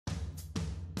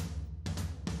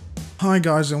Hi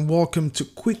guys, and welcome to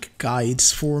Quick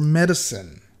Guides for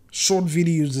Medicine. Short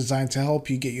videos designed to help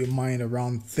you get your mind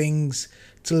around things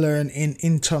to learn in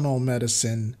internal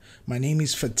medicine. My name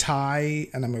is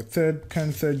Fatai and I'm a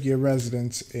current third year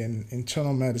resident in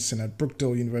internal medicine at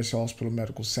Brookdale University Hospital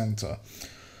Medical Center.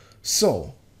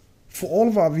 So, for all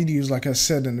of our videos, like I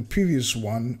said in the previous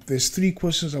one, there's 3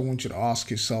 questions I want you to ask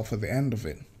yourself at the end of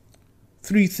it.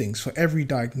 3 things for every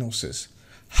diagnosis.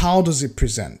 How does it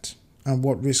present? And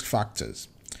what risk factors?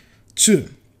 2,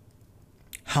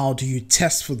 how do you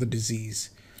test for the disease?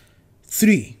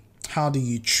 3, how do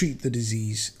you treat the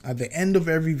disease? At the end of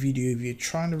every video, if you're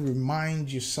trying to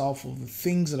remind yourself of the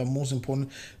things that are most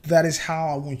important, that is how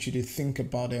I want you to think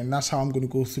about it, and that's how I'm going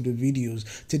to go through the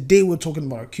videos. Today we're talking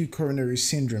about acute coronary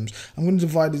syndromes. I'm going to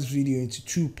divide this video into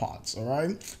 2 parts, all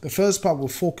right? The first part will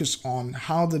focus on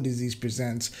how the disease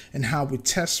presents and how we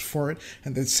test for it,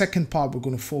 and the second part we're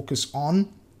going to focus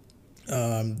on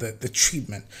the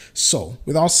treatment. So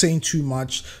without saying too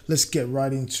much, let's get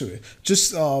right into it.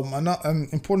 Just an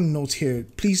important note here,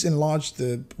 please enlarge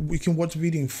we can watch the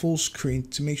video in full screen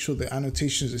to make sure the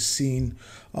annotations are seen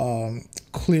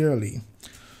clearly.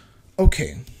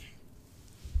 Okay,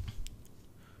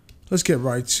 let's get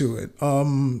right to it.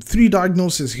 3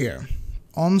 diagnoses here: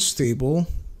 unstable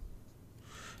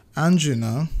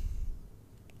angina,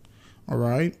 all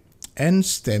right,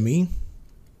 NSTEMI,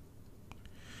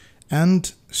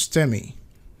 and STEMI,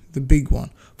 the big one.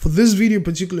 For this video in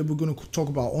particular, we're going to talk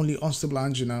about only unstable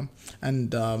angina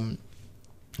and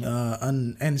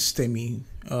STEMI.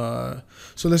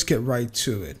 So let's get right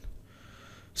to it.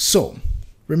 So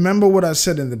remember what I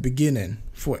said in the beginning.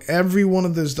 For every one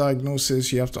of those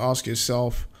diagnoses, you have to ask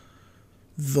yourself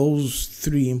those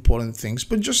 3 important things.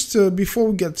 But just before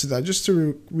we get to that, just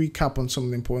to recap on some of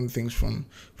the important things from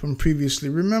previously.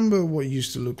 Remember what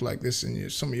used to look like this in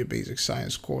some of your basic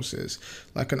science courses,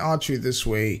 like an artery this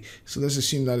way. So let's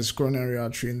assume that it's coronary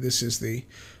artery, and this is the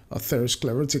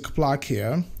atherosclerotic plaque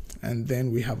here, and then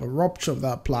we have a rupture of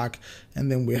that plaque,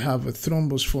 and then we have a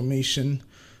thrombus formation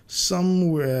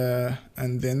somewhere,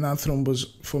 and then that thrombus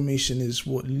formation is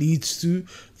what leads to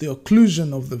the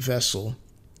occlusion of the vessel.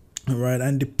 All right,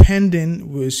 and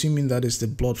depending, we're assuming that is the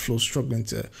blood flow struggling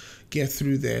to get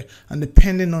through there, and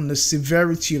depending on the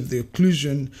severity of the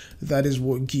occlusion, that is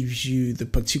what gives you the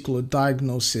particular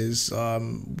diagnosis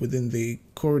within the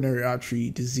coronary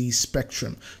artery disease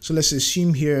spectrum. So let's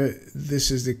assume here this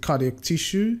is the cardiac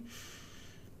tissue,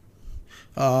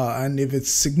 and if it's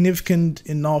significant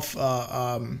enough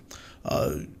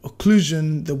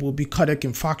occlusion, there will be cardiac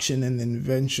infarction, and then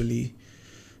eventually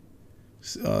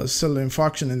cellular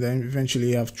infarction, and then eventually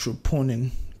you have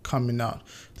troponin coming out.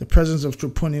 The presence of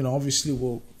troponin obviously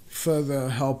will further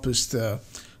help us to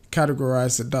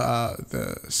categorize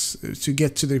to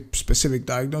get to the specific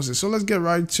diagnosis. So let's get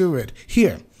right to it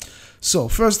here. So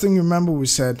first thing, remember we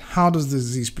said, how does the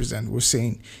disease present? We're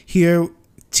saying here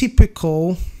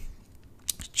typical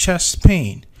chest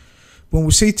pain. When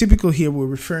we say typical here, we're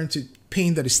referring to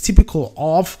pain that is typical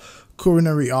of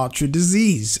coronary artery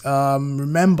disease.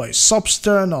 Remember, it's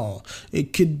substernal.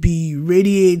 It could be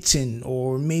radiating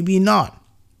or maybe not.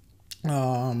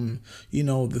 You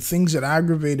know, the things that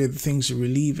aggravate it, the things that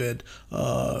relieve it,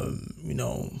 you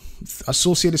know,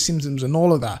 associated symptoms and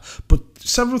all of that. But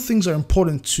several things are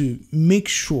important to make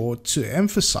sure to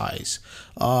emphasize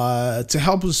to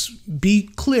help us be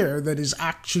clear that is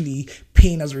actually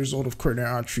pain as a result of coronary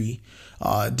artery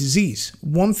disease.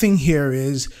 One thing here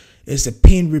is the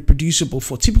pain reproducible?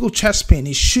 For typical chest pain,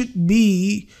 it should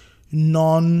be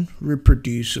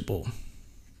non-reproducible.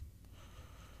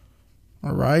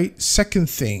 All right. Second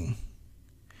thing,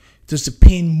 does the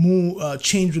pain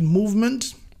change with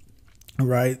movement? All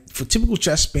right. For typical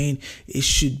chest pain, it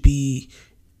should be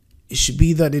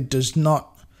that it does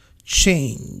not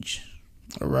change.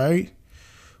 All right,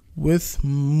 with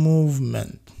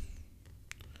movement.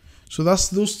 So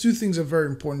those 2 things are very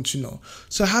important to know.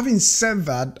 So having said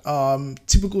that,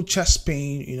 typical chest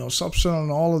pain, you know, substernal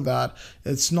and all of that,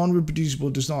 it's non-reproducible,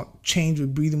 does not change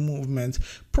with breathing movement,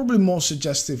 probably more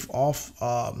suggestive of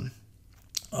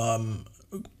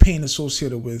pain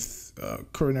associated with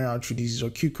coronary artery disease or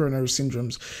acute coronary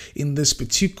syndromes in this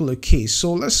particular case.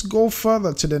 So let's go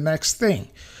further to the next thing.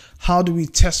 How do we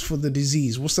test for the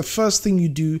disease? What's the first thing you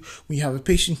do when you have a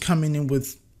patient coming in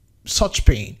with such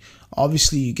pain?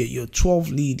 Obviously, you get your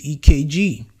 12-lead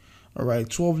EKG. All right,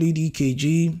 12-lead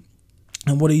EKG.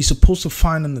 And what are you supposed to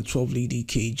find in the 12-lead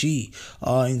EKG?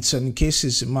 In certain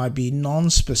cases, it might be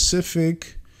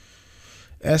non-specific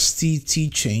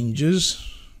STT changes.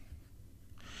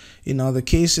 In other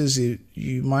cases,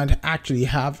 you might actually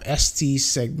have ST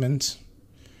segment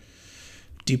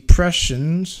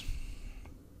depressions,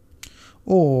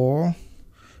 or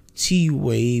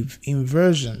T-wave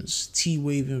inversions.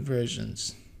 T-wave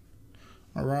inversions.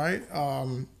 All right.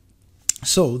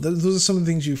 So those are some of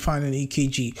the things you find in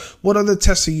EKG. What other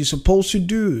tests are you supposed to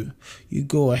do? You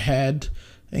go ahead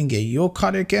and get your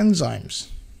cardiac enzymes.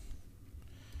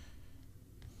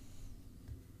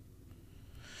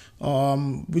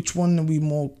 Which one are we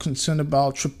more concerned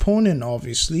about? Troponin,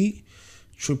 obviously.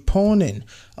 Troponin.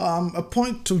 A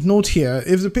point of note here: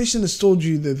 if the patient has told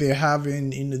you that they're having,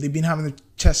 they've been having a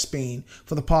chest pain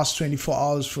for the past 24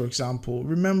 hours, for example,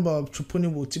 remember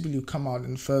troponin will typically come out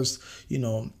in the first,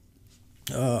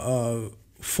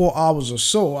 4 hours or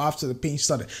so after the pain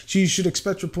started. So you should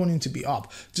expect troponin to be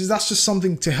up. That's just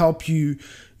something to help you,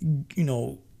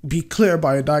 be clear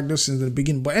about your diagnosis in the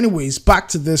beginning. But anyways, back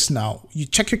to this now. You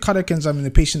check your cardiac enzyme in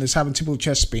the patient that's having typical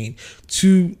chest pain.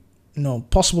 Two,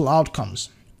 possible outcomes.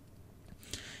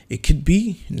 It could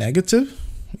be negative.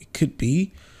 It could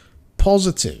be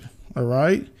positive. All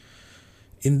right.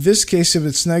 In this case, if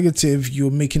it's negative, you're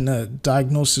making a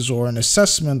diagnosis or an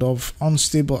assessment of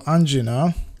unstable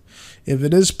angina. If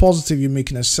it is positive, you're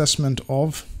making an assessment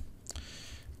of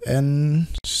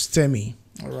NSTEMI.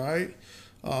 All right.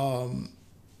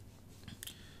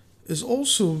 It's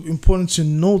also important to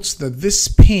note that this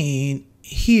pain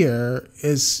here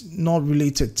is not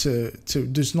related to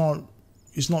is not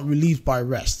relieved by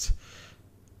rest.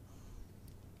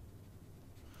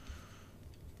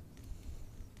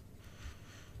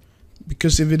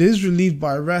 Because if it is relieved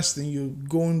by rest, then you're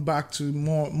going back to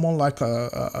more like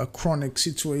a chronic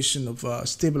situation of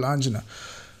stable angina.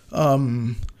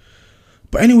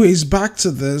 But anyways, back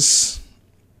to this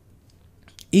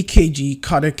EKG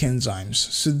cardiac enzymes.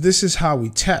 So this is how we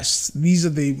test. These are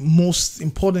the most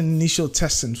important initial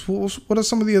testings. What are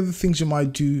some of the other things you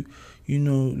might do,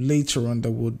 later on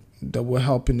that will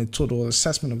help in the total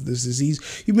assessment of this disease?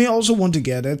 You may also want to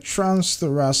get a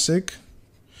transthoracic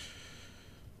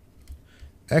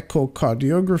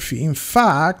echocardiography. In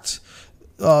fact,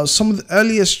 some of the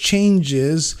earliest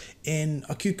changes in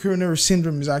acute coronary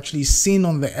syndrome is actually seen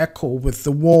on the echo with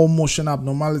the wall motion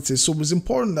abnormalities. So it was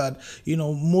important that,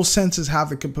 most centers have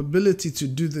the capability to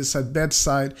do this at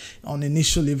bedside on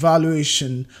initial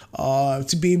evaluation,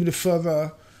 to be able to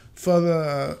further,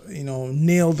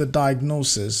 nail the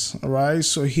diagnosis. All right.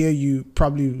 So here you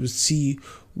probably would see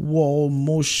wall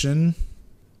motion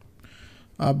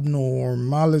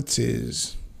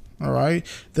abnormalities. All right.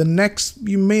 The next,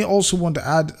 you may also want to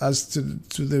add, as to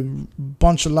the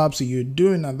bunch of labs that you're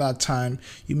doing at that time,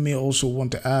 you may also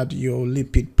want to add your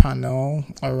lipid panel,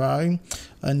 all right,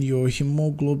 and your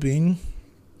hemoglobin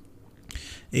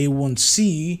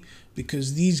A1C,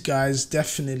 because these guys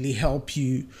definitely help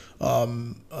you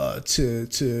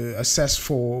to assess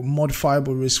for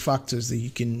modifiable risk factors that you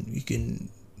can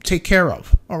take care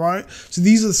of. All right. So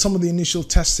these are some of the initial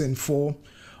testing for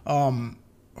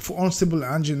unstable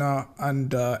angina and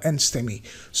NSTEMI.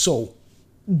 So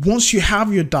once you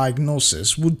have your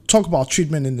diagnosis, we'll talk about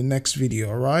treatment in the next video.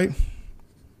 All right.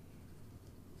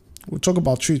 We'll talk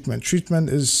about treatment. Treatment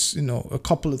is, a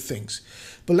couple of things.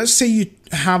 But let's say you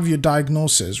have your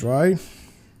diagnosis, right?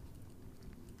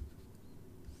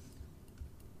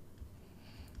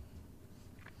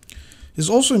 It's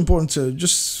also important to,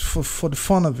 just for the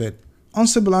fun of it,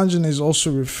 unstable angina is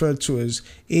also referred to as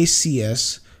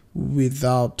ACS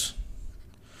without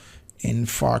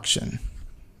infarction,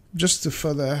 just to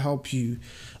further help you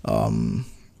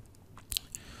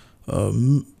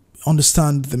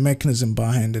understand the mechanism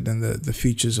behind it and the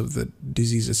features of the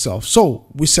disease itself. So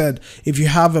we said if you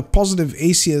have a positive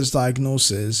ACS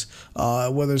diagnosis,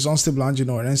 whether it's unstable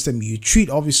angina or NSTEMI, you treat.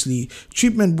 Obviously,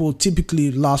 treatment will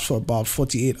typically last for about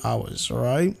 48 hours. All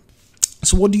right.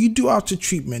 So what do you do after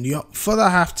treatment? You further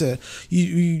have to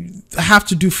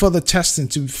do further testing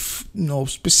to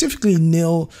specifically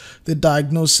nail the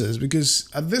diagnosis, because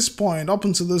at this point, up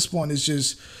until this point, it's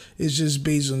just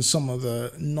based on some of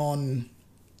the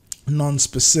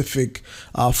non-specific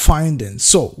findings.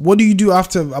 So what do you do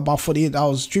after about 48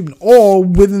 hours of treatment, or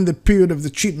within the period of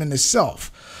the treatment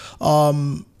itself?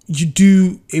 You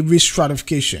do a risk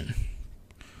stratification.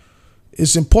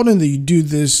 It's important that you do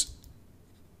this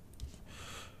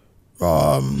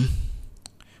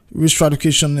risk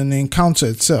stratification in the encounter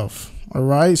itself. All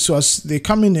right. So as they're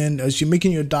coming in, as you're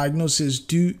making your diagnosis,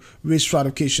 do risk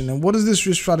stratification. And what does this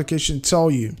risk stratification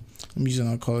tell you? I'm using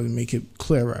alcohol to make it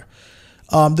clearer.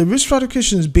 The risk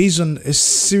stratification is based on a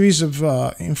series of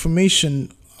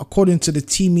information according to the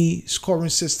NSTEMI scoring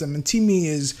system. And NSTEMI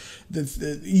is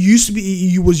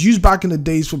it was used back in the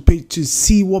days to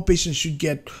see what patients should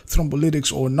get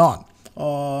thrombolytics or not.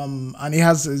 And it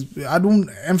has, I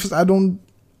don't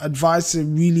advised to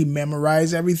really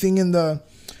memorize everything in the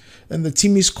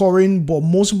NSTEMI scoring, but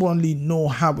most importantly, know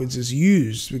how it is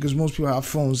used, because most people have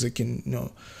phones that can, you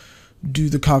know, do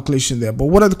the calculation there. But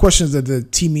what are the questions that the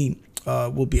NSTEMI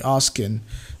will be asking?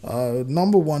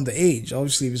 Number one, the age.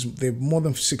 Obviously, if they're more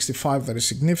than 65, that is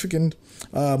significant.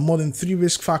 More than 3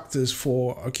 risk factors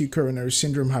for acute coronary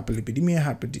syndrome, hyperlipidemia,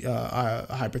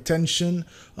 hypertension,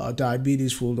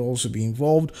 diabetes will also be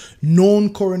involved.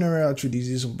 Known coronary artery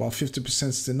disease of about 50%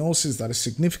 stenosis, that is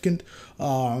significant.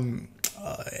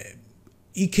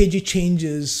 EKG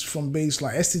changes from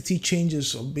baseline, STT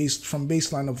changes from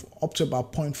baseline of up to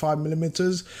about 0.5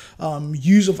 millimeters,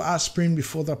 use of aspirin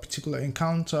before that particular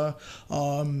encounter,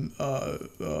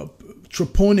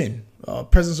 troponin,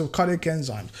 presence of cardiac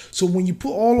enzymes. So when you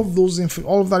put all of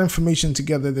that information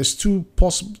together, there's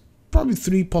probably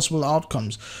 3 possible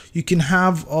outcomes. You can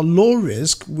have a low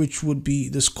risk, which would be,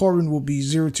 the scoring will be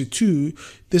 0 to 2.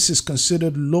 This is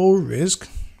considered low risk.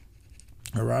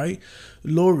 All right,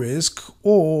 low risk.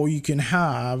 Or you can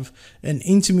have an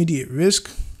intermediate risk,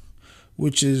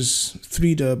 which is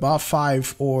 3 to about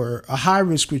 5, or a high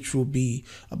risk, which will be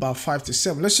about 5 to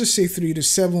 7. Let's just say 3 to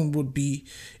 7 would be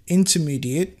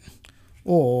intermediate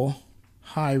or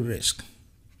high risk.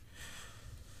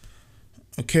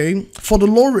 Okay, for the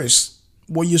low risk,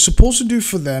 what you're supposed to do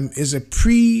for them is a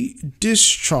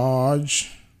pre-discharge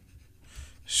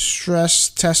stress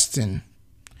testing.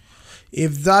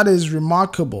 If that is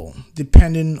remarkable,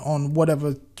 depending on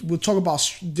whatever, we'll talk about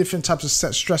different types of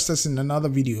stress testing in another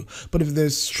video. But if the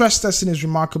stress testing is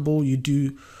remarkable, you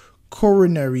do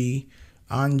coronary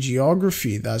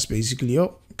angiography. That's basically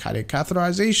your cardiac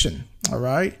catheterization. All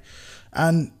right.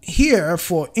 And here,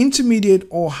 for intermediate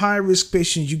or high risk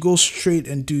patients, you go straight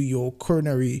and do your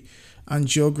coronary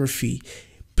angiography.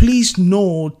 Please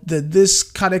note that this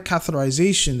cardiac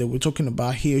catheterization that we're talking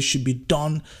about here should be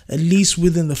done at least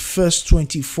within the first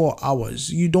 24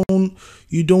 hours. You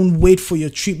don't wait for your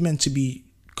treatment to be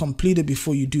completed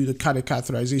before you do the cardiac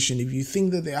catheterization. If you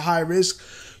think that they're high risk,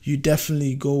 you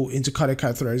definitely go into cardiac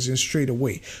catheterization straight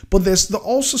away. But there's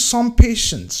also some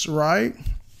patients, right?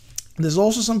 There's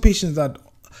also some patients that,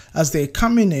 as they're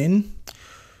coming in,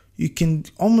 you can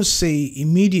almost say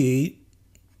immediate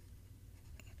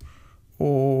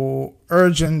or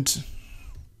urgent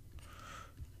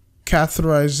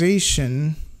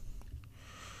catheterization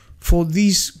for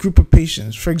these group of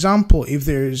patients. For example, if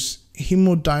there's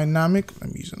hemodynamic,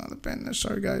 let me use another pen there,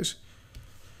 sorry guys.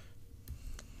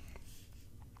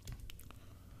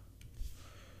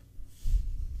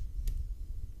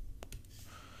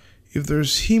 If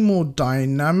there's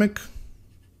hemodynamic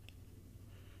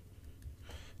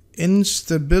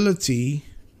instability,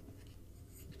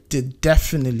 they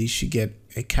definitely should get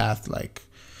a cath like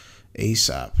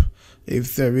ASAP.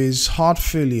 If there is heart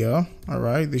failure, all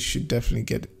right, they should definitely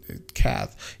get a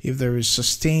cath. If there is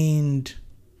sustained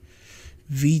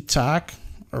VTAC,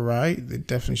 all right, they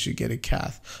definitely should get a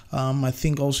cath. I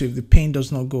think also if the pain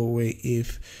does not go away,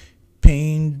 if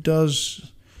pain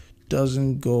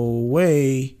doesn't go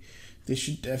away, they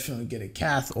should definitely get a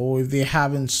cath. Or if they're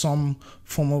having some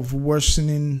form of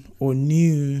worsening or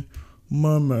new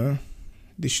murmur,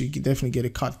 they should definitely get a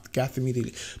cath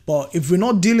immediately. But if we're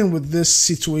not dealing with these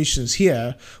situations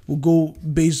here, we'll go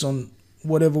based on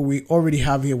whatever we already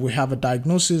have here. We have a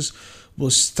diagnosis,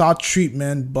 we'll start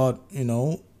treatment, but you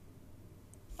know,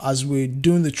 as we're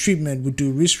doing the treatment, we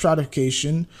do risk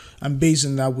stratification, and based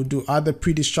on that, we'll do either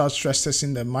pre-discharge stress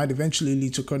testing that might eventually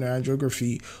lead to coronary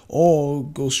angiography, or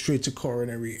go straight to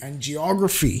coronary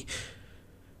angiography.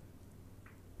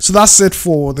 So that's it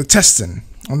for the testing.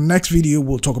 On the next video,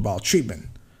 we'll talk about treatment.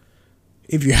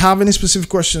 If you have any specific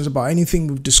questions about anything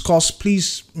we've discussed,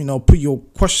 please, put your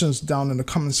questions down in the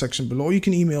comment section below. You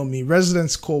can email me,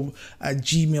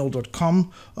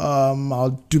 residencecove@gmail.com.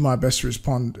 I'll do my best to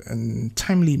respond in a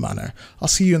timely manner. I'll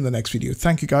see you in the next video.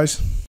 Thank you, guys.